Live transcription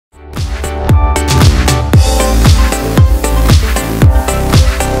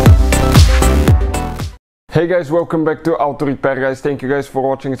Hey guys, welcome back to Auto Repair guys. Thank you guys for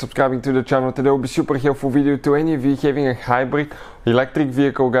watching and subscribing to the channel. Today will be super helpful video to any of you having a hybrid electric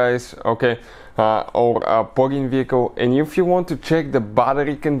vehicle guys, okay, or a plug-in vehicle, and if you want to check the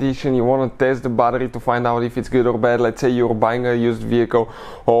battery condition, you want to test the battery to find out if it's good or bad. Let's say you're buying a used vehicle,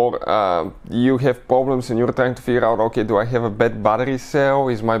 or you have problems and you're trying to figure out, okay, do I have a bad battery cell,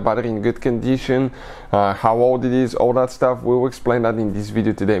 is my battery in good condition, how old it is, all that stuff. We'll explain that in this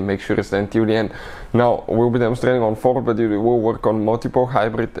video today. Make sure to stay until the end. Now we'll be demonstrating on Ford, but we will work on multiple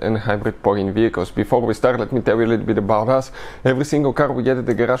hybrid and hybrid plug-in vehicles. Before we start, let me tell you a little bit about us. Every single car we get at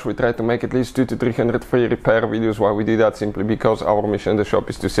the garage, we try to make at least 200 to 300 free repair videos. Why we do that? Simply because our mission in the shop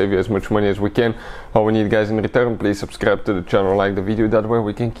is to save you as much money as we can. All we need guys in return, please subscribe to the channel, like the video, that way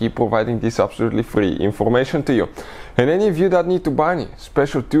we can keep providing this absolutely free information to you. And any of you that need to buy any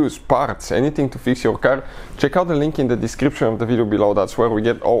special tools, parts, anything to fix your car, check out the link in the description of the video below. That's where we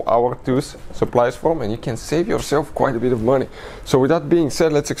get all our tools, supplies from, and you can save yourself quite a bit of money. So with that being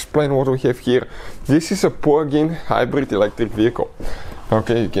said, let's explain what we have here. This is a plug-in hybrid electric vehicle.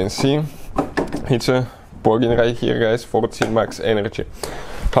 Okay, you can see it's a plug-in right here guys, Ford C-Max Energy.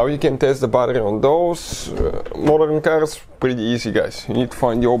 How you can test the battery on those modern cars? Pretty easy guys. You need to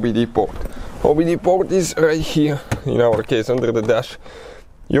find the OBD port. OBD port is right here, in our case under the dash.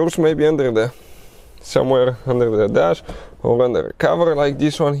 Yours may be somewhere under the dash or under a cover like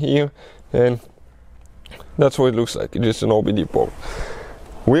this one here, and that's what it looks like. It's just an OBD port.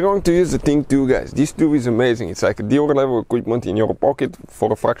 We're going to use the Thing 2 guys. This tube is amazing. It's like a dealer level equipment in your pocket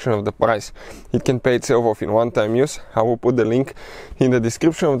for a fraction of the price. It can pay itself off in one-time use. I will put the link in the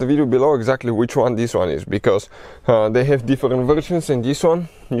description of the video below exactly which one this one is, because they have different versions, and this one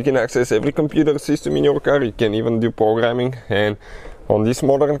you can access every computer system in your car. You can even do programming, and on these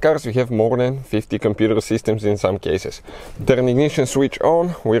modern cars we have more than 50 computer systems in some cases. Turn ignition switch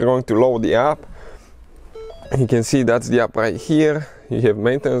on. We're going to load the app. You can see that's the app right here. You have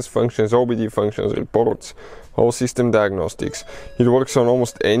maintenance functions, OBD functions, reports, whole system diagnostics. It works on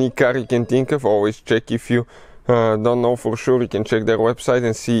almost any car you can think of. Always check if you don't know for sure. You can check their website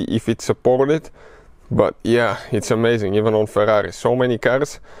and see if it's supported. But yeah, it's amazing, even on Ferrari. So many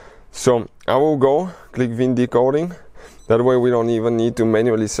cars. So I will go click VIN decoding. That way we don't even need to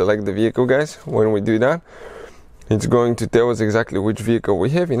manually select the vehicle guys. When we do that, it's going to tell us exactly which vehicle we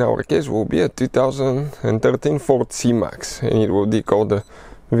have. In our case will be a 2013 Ford C-Max, and it will decode the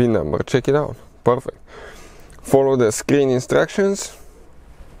VIN number. Check it out. Perfect. Follow the screen instructions.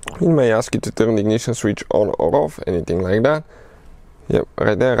 It may ask you to turn the ignition switch on or off, anything like that. Yep,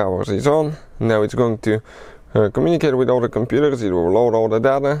 right there, ours is on. Now it's going to communicate with all the computers. It will load all the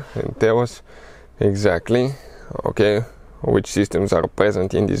data and tell us exactly, okay, which systems are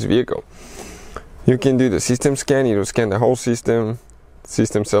present in this vehicle. You can do the system scan. It will scan the whole system.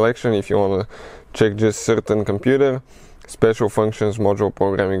 System selection if you want to check just certain computer. Special functions, module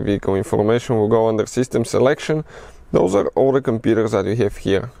programming, vehicle information will go under system selection. Those are all the computers that we have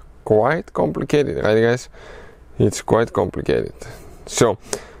here. Quite complicated, right guys? It's quite complicated. So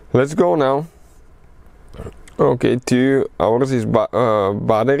let's go now. Okay, to ours is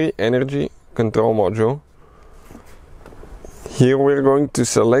battery energy control module. Here we're going to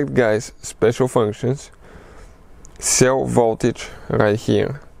select guys special functions, cell voltage right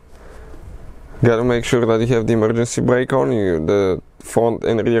here. Gotta make sure that you have the emergency brake on. The front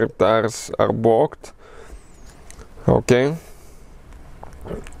and rear tires are blocked. Okay,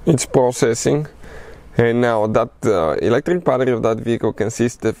 it's processing, and now that electric battery of that vehicle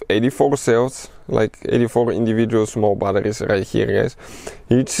consists of 84 cells, like 84 individual small batteries right here guys.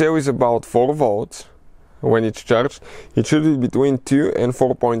 Each cell is about 4 volts. When it's charged, it should be between 2 and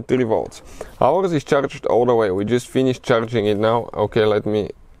 4.3 volts. Ours is charged all the way. We just finished charging it now. Okay, let me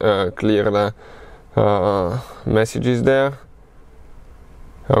clear the messages there.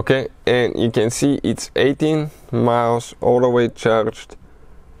 Okay, and you can see it's 18 miles all the way charged.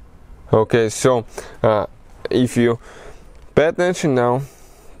 Okay, so if you pay attention now,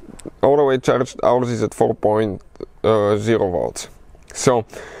 all the way charged, ours is at 4.0 volts. So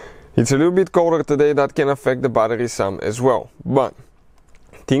it's a little bit colder today. That can affect the battery some as well, but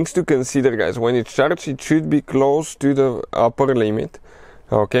things to consider guys. When it's charged, it should be close to the upper limit.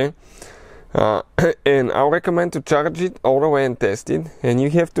 Okay, and I recommend to charge it all the way and test it, and you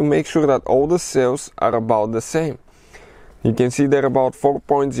have to make sure that all the cells are about the same. You can see they're about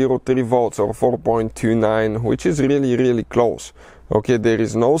 4.03 volts or 4.29, which is really close. Okay, there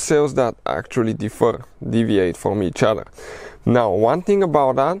is no cells that actually deviate from each other. Now one thing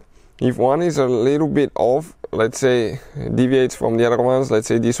about that, if one is a little bit off, let's say deviates from the other ones, let's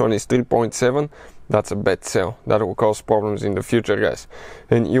say this one is 3.7, that's a bad cell. That will cause problems in the future, guys.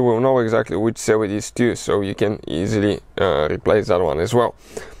 And you will know exactly which cell it is too, so you can easily replace that one as well.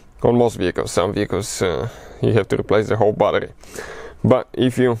 On most vehicles, some vehicles you have to replace the whole battery. But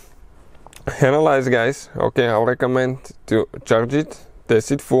if you analyze, guys, okay, I recommend to charge it,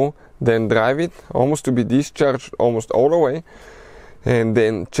 test it full, then drive it almost to be discharged almost all the way, and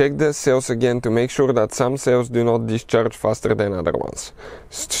then check the cells again to make sure that some cells do not discharge faster than other ones.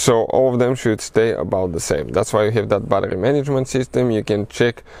 So all of them should stay about the same. That's why you have that battery management system. You can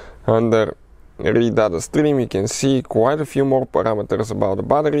check under read data stream, you can see quite a few more parameters about the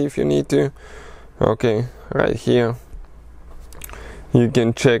battery if you need to. Okay, right here you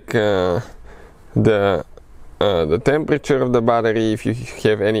can check the temperature of the battery, if you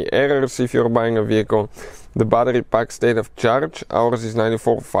have any errors if you're buying a vehicle. The battery pack state of charge, ours is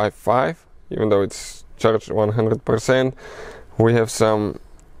 94.55, even though it's charged 100%. We have some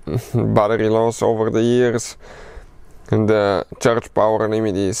battery loss over the years, and the charge power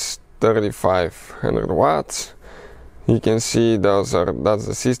limit is 3500 watts. You can see that's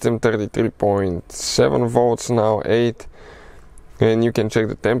the system, 33.7 volts now, 8. And you can check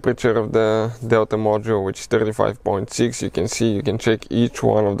the temperature of the Delta module, which is 35.6. You can see, you can check each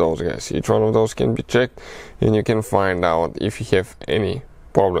one of those, guys. Each one of those can be checked, and you can find out if you have any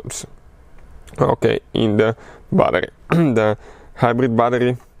problems. Okay, in the battery, the hybrid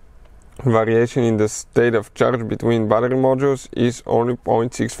battery variation in the state of charge between battery modules is only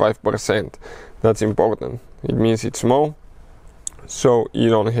 0.65%. That's important. It means it's small, so you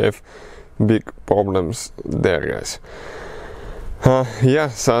don't have big problems there, guys. Yeah,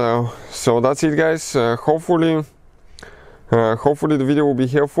 so that's it, guys. Hopefully the video will be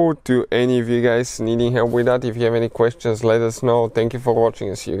helpful to any of you guys needing help with that. If you have any questions, let us know. Thank you for watching,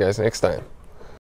 and see you guys next time.